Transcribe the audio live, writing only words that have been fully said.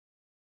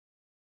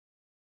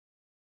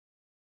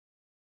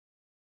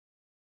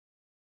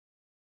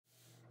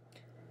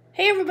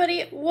Hey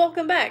everybody,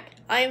 welcome back.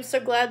 I am so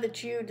glad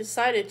that you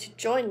decided to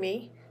join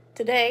me.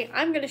 Today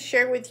I'm going to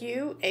share with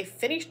you a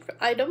finished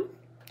item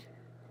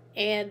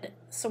and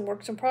some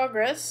works in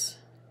progress.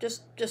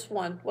 Just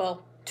one,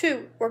 well,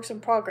 two works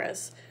in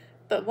progress,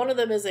 but one of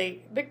them is a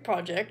big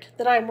project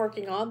that I'm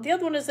working on. The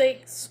other one is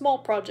a small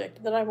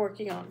project that I'm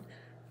working on.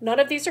 None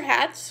of these are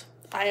hats.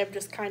 I have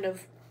just kind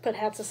of put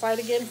hats aside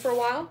again for a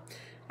while.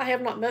 I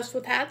have not messed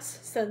with hats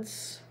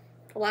since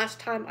the last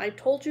time I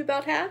told you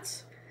about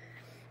hats.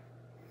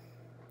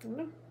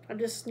 I'm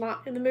just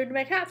not in the mood to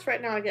make hats right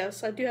now, I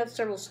guess. I do have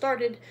several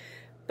started,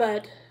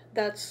 but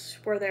that's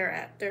where they're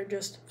at. They're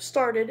just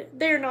started.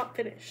 They're not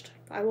finished.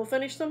 I will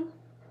finish them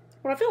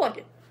when I feel like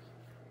it.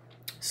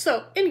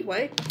 So,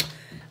 anyway,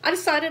 I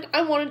decided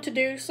I wanted to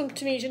do some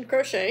Tunisian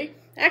crochet.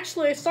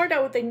 Actually, I started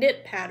out with a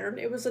knit pattern.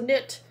 It was a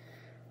knit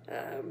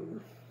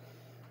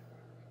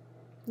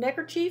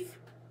neckerchief.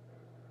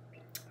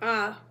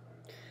 I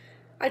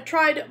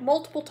tried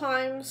multiple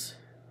times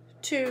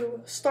to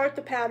start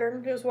the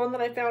pattern. It was one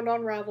that I found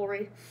on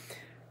Ravelry.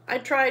 I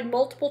tried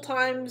multiple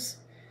times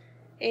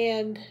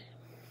and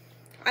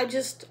I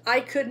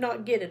could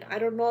not get it. I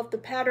don't know if the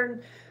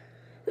pattern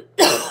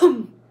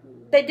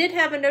they did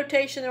have a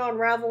notation on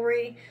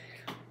Ravelry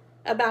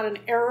about an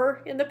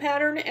error in the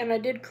pattern, and I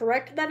did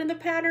correct that in the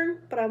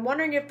pattern, but I'm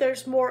wondering if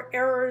there's more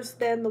errors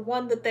than the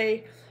one that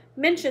they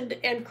mentioned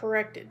and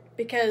corrected,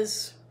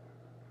 because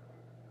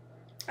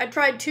I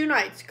tried 2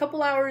 nights, a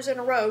couple hours in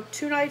a row,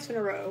 2 nights in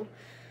a row,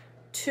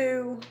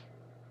 to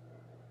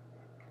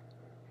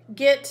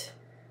get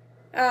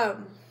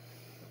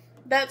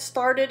that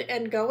started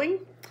and going,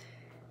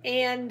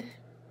 and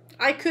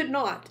I could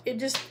not. It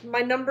just, my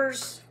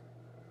numbers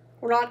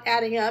were not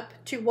adding up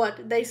to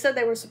what they said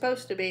they were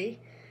supposed to be,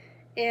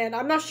 and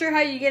I'm not sure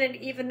how you get an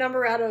even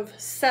number out of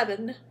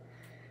 7,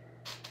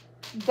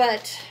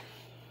 but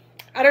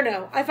I don't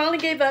know. I finally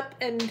gave up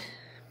and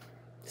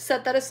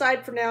set that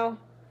aside for now.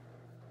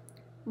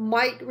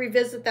 Might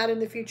revisit that in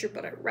the future,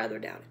 but I rather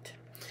doubt it.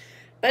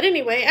 But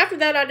anyway, after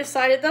that I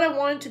decided that I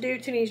wanted to do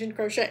Tunisian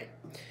crochet.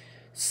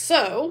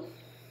 So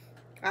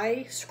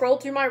I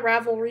scrolled through my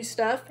Ravelry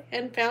stuff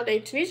and found a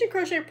Tunisian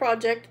crochet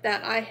project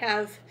that I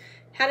have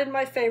had in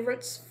my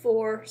favorites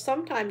for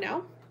some time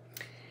now.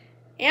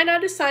 And I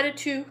decided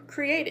to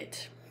create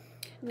it.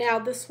 Now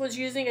this was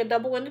using a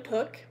double-ended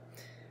hook.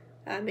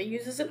 It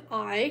uses an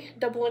eye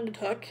double-ended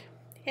hook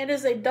and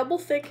is a double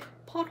thick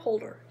pot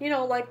holder. You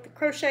know, like the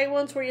crochet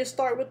ones where you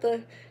start with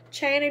the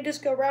chain and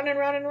just go round and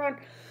round and round.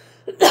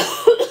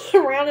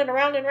 Round and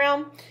around and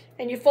round,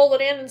 and you fold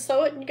it in and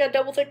sew it, and you got a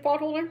double thick pot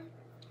holder.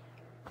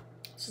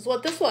 This is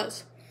what this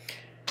was.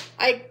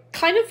 I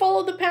kind of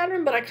followed the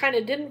pattern, but I kind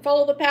of didn't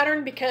follow the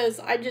pattern because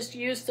I just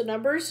used the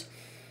numbers.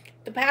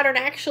 The pattern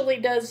actually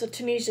does a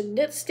Tunisian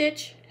knit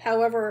stitch.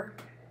 However,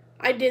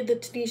 I did the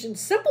Tunisian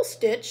simple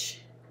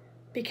stitch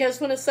because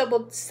when it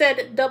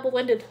said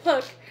double-ended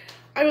hook,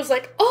 I was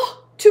like,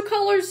 oh, 2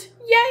 colors,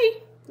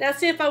 yay! Now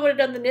see, if I would have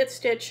done the knit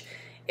stitch,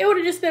 it would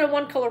have just been a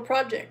 1-color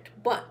project,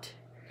 but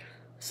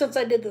since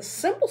I did the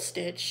simple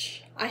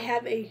stitch, I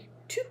have a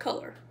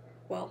 2-color.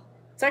 Well,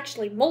 it's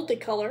actually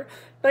multicolor,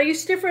 but I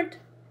used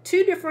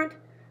 2 different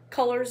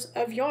colors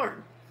of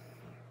yarn.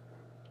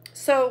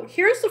 So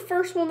here's the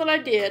first one that I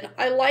did.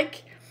 I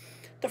like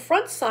the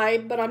front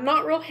side, but I'm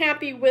not real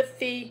happy with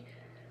the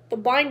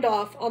bind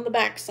off on the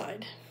back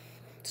side.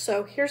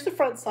 So here's the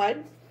front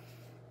side.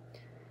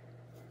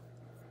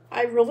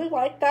 I really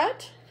like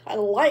that. I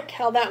like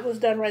how that was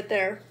done right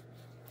there.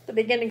 The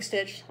beginning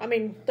stitch, I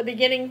mean the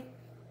beginning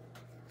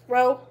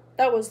row,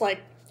 that was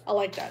like, I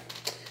like that.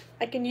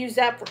 I can use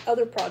that for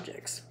other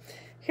projects.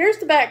 Here's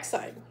the back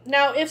side.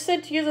 Now, if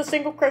said to use a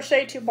single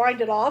crochet to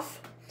bind it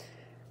off,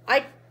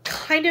 I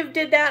kind of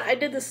did that. I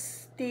did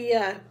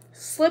the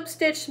slip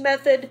stitch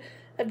method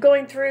of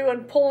going through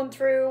and pulling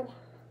through,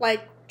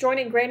 like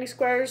joining granny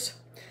squares,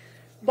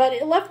 but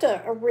it left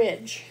a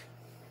ridge,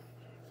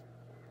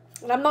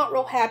 and I'm not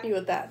real happy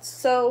with that.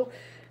 So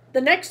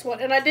the next one,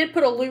 and I did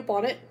put a loop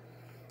on it.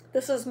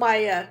 This is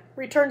my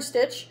return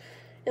stitch.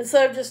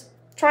 Instead of just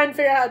trying to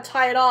figure out how to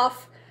tie it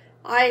off,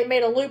 I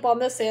made a loop on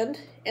this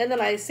end, and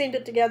then I seamed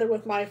it together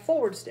with my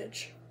forward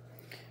stitch.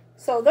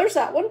 So there's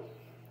that one.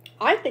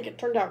 I think it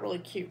turned out really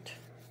cute.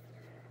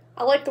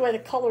 I like the way the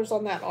colors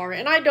on that are,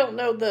 and I don't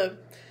know the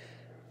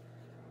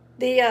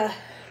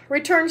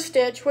return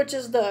stitch, which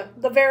is the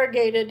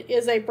variegated,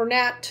 is a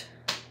Bernat,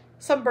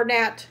 some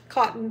Bernat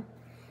cotton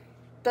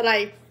that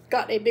I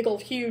got a big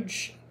old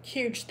huge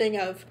thing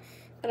of.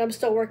 And I'm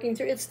still working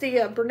through. It's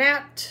the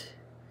Bernat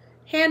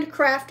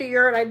Handcrafty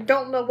yarn. I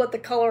don't know what the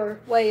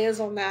colorway is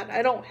on that.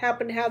 I don't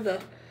happen to have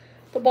the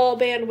ball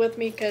band with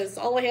me because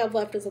all I have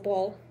left is a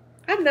ball.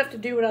 I have enough to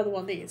do another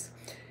one of these.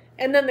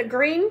 And then the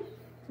green,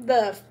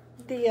 the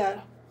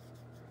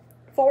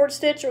forward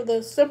stitch or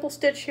the simple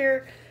stitch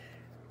here,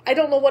 I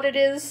don't know what it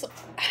is.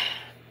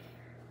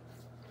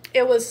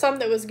 It was some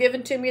that was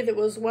given to me that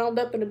was wound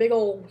up in a big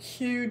old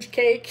huge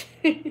cake.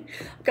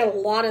 I've got a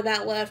lot of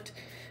that left.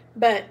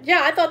 But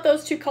yeah, I thought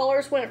those 2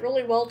 colors went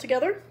really well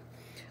together.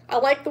 I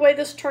like the way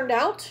this turned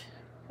out.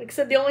 Like I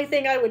said, the only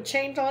thing I would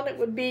change on it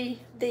would be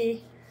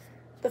the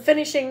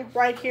finishing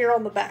right here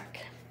on the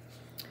back.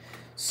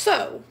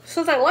 So,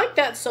 since I liked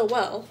that so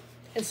well,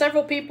 and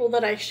several people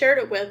that I shared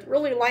it with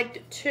really liked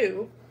it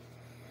too,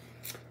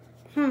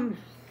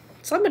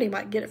 somebody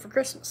might get it for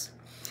Christmas.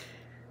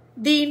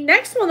 The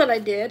next one that I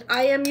did,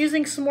 I am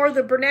using some more of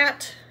the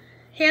Bernat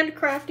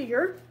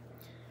Handcraftier.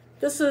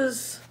 This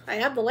is, I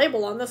have the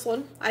label on this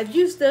one. I've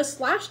used this,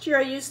 last year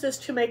I used this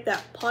to make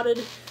that potted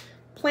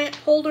plant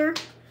holder,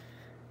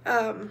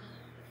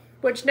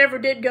 which never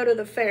did go to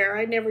the fair.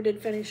 I never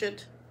did finish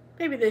it.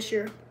 Maybe this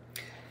year,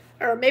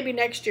 or maybe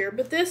next year.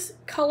 But this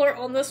color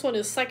on this one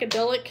is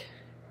psychedelic.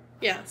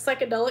 Yeah,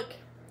 psychedelic.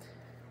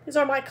 These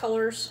are my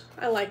colors.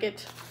 I like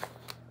it.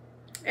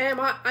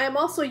 And I am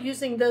also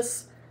using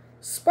this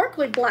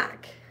sparkly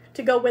black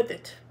to go with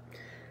it.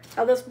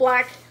 Now this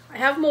black, I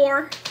have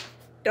more.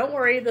 Don't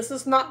worry, this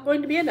is not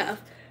going to be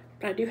enough,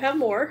 but I do have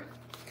more.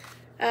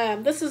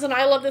 This is an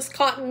I Love This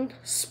Cotton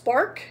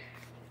Spark,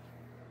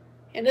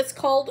 and it's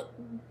called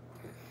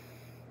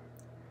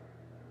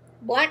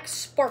Black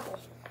Sparkle.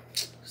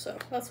 So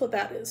that's what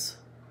that is.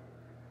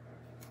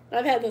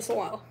 I've had this a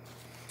while.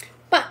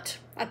 But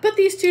I put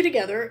these two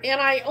together, and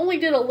I only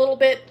did a little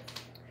bit,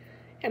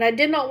 and I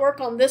did not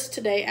work on this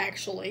today,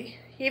 actually.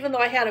 Even though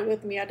I had it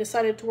with me, I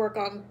decided to work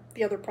on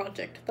the other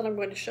project that I'm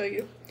going to show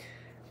you.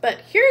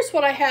 But here's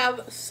what I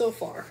have so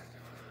far.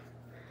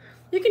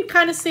 You can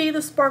kind of see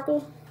the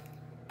sparkle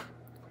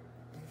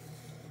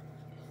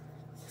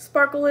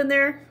in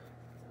there.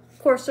 Of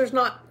course, there's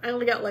not, I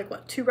only got like,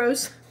 what, 2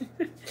 rows?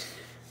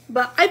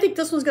 But I think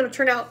this one's going to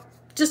turn out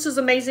just as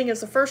amazing as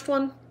the first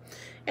one.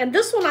 And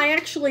this one, I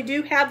actually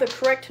do have the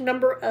correct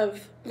number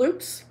of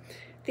loops.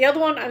 The other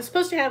one, I'm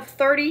supposed to have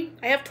 30.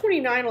 I have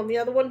 29 on the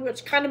other one,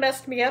 which kind of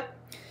messed me up.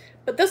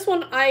 But this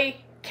one,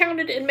 I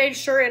counted and made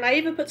sure, and I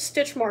even put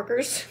stitch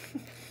markers.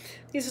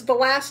 These are the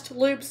last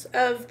loops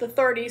of the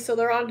 30, so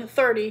they're on to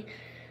 30.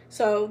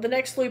 So the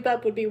next loop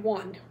up would be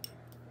 1.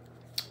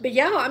 But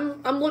yeah,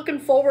 I'm looking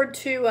forward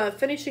to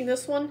finishing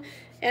this one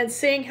and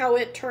seeing how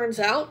it turns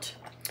out.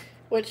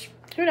 Which,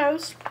 who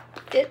knows,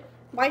 it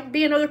might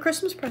be another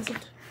Christmas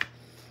present.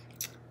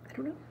 I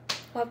don't know.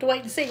 We'll have to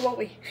wait and see, won't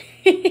we?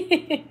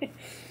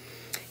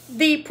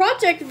 The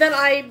project that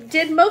I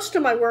did most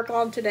of my work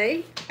on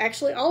today,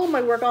 actually all of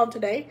my work on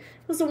today,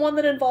 was the one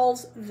that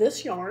involves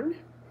this yarn.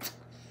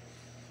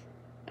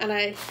 And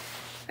I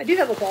do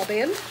have a ball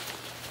band.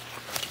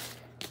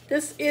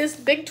 This is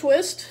Big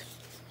Twist.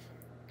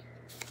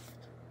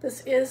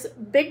 This is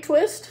Big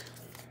Twist.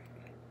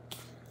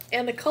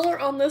 And the color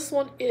on this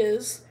one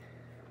is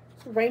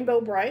Rainbow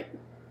Bright.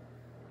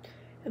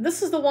 And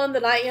this is the one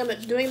that I am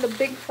doing the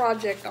big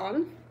project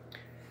on.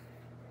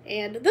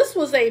 And this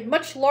was a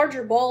much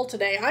larger ball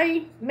today.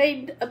 I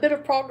made a bit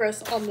of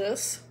progress on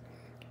this.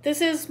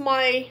 This is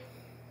my,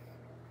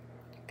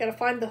 gotta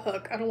find the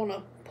hook. I don't want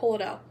to pull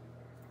it out.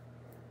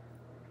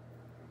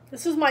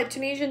 This is my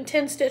Tunisian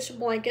 10-stitch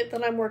blanket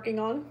that I'm working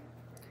on.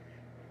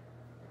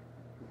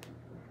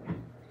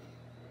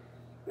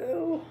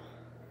 Oh.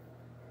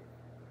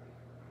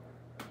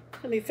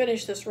 Let me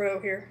finish this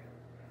row here.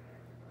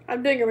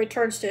 I'm doing a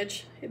return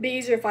stitch. It'd be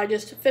easier if I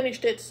just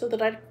finished it so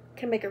that I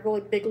can make a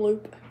really big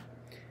loop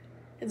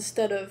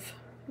instead of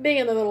being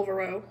in the middle of a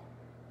row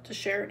to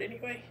share it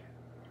anyway.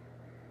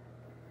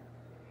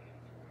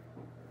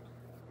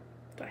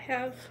 Do I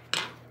have?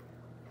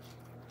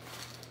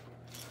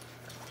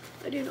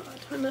 I do not.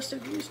 I must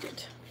have used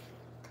it.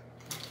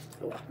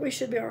 Oh well, we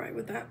should be alright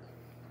with that.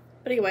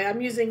 But anyway,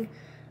 I'm using,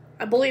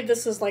 I believe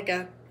this is like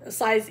a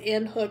size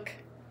N hook.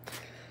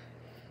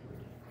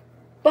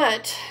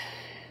 But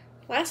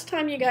last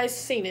time you guys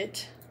seen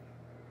it,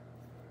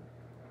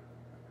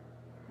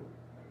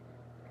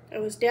 I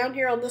was down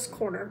here on this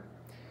corner.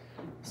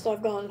 So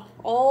I've gone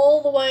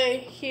all the way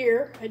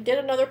here. I did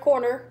another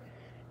corner,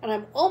 and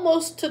I'm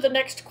almost to the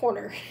next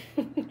corner.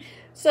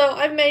 So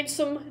I've made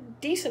some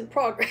decent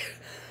progress.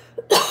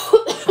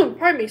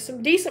 Pardon me,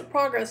 some decent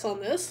progress on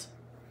this.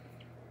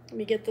 Let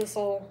me get this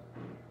all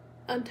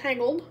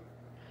untangled.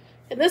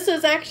 And this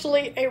is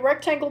actually a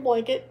rectangle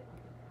blanket.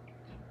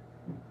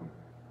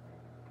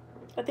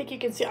 I think you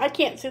can see, I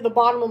can't see the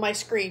bottom of my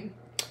screen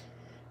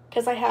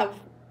because I have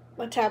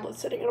my tablet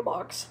sitting in a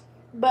box.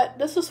 But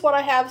this is what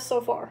I have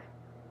so far.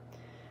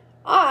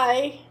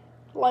 I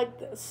like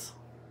this.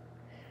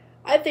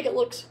 I think it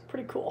looks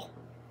pretty cool.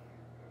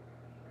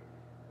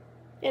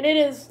 And it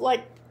is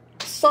like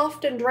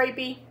soft and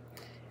drapey.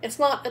 It's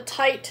not a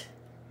tight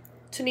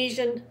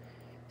Tunisian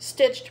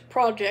stitched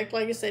project.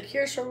 Like I said,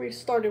 here's where we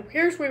started.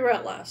 Here's where we were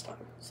at last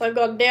time. So I've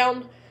gone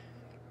down,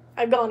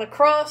 I've gone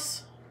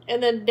across,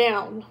 and then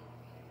down.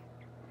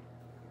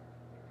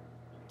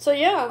 So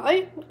yeah,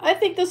 I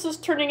think this is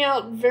turning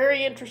out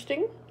very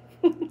interesting.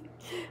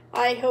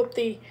 I hope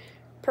the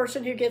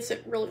person who gets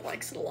it really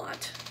likes it a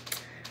lot.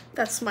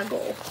 That's my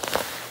goal,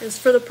 is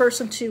for the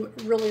person to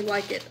really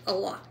like it a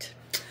lot.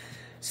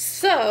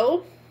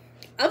 So,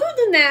 other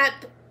than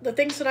that, the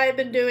things that I've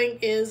been doing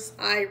is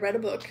I read a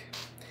book.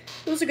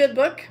 It was a good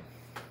book.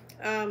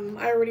 I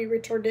already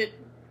returned it.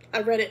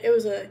 I read it. It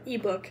was an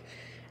ebook.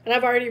 and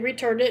I've already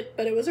returned it,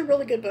 but it was a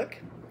really good book.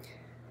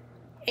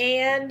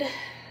 And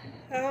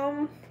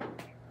I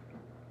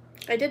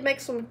did make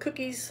some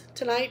cookies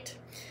tonight.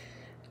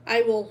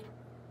 I will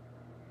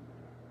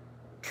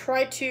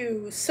try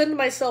to send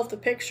myself the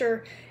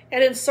picture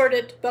and insert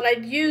it, but I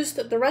used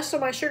the rest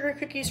of my sugar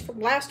cookies from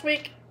last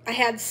week. I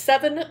had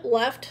 7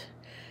 left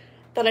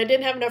that I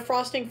didn't have enough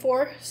frosting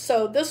for,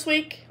 so this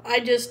week I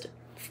just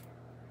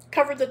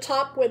covered the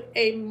top with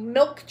a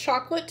milk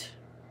chocolate,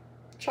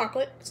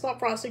 it's not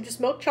frosting, just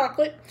milk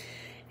chocolate,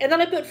 and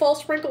then I put fall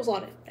sprinkles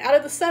on it. Out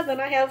of the 7,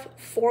 I have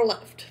 4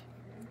 left.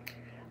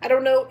 I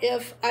don't know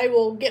if I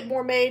will get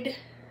more made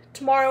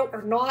tomorrow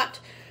or not.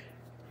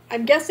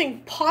 I'm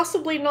guessing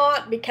possibly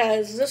not,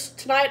 because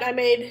tonight I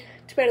made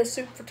tomato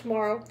soup for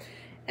tomorrow,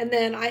 and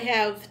then I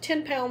have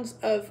 10 pounds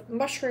of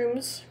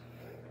mushrooms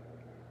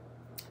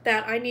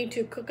that I need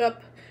to cook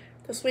up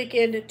this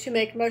weekend to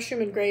make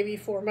mushroom and gravy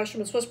for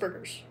mushroom and Swiss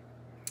burgers,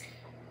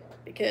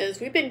 because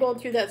we've been going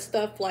through that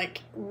stuff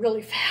like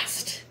really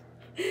fast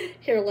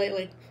here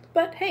lately.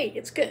 But hey,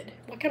 it's good.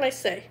 What can I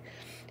say?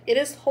 It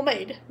is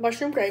homemade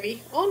mushroom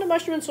gravy on a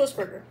mushroom and Swiss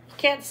burger. You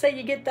can't say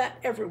you get that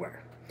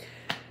everywhere.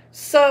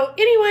 So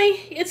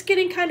anyway, it's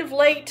getting kind of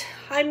late.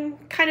 I'm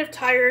kind of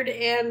tired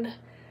and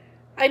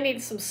I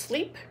need some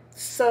sleep.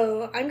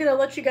 So I'm going to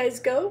let you guys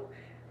go.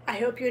 I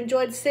hope you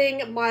enjoyed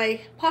seeing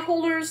my pot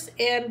holders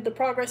and the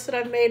progress that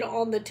I've made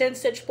on the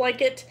 10-stitch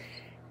blanket.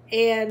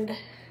 And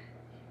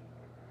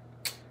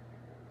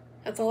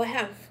that's all I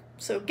have.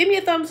 So give me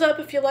a thumbs up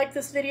if you like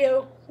this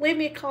video. Leave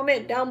me a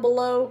comment down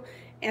below.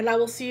 And I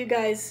will see you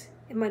guys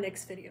in my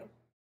next video.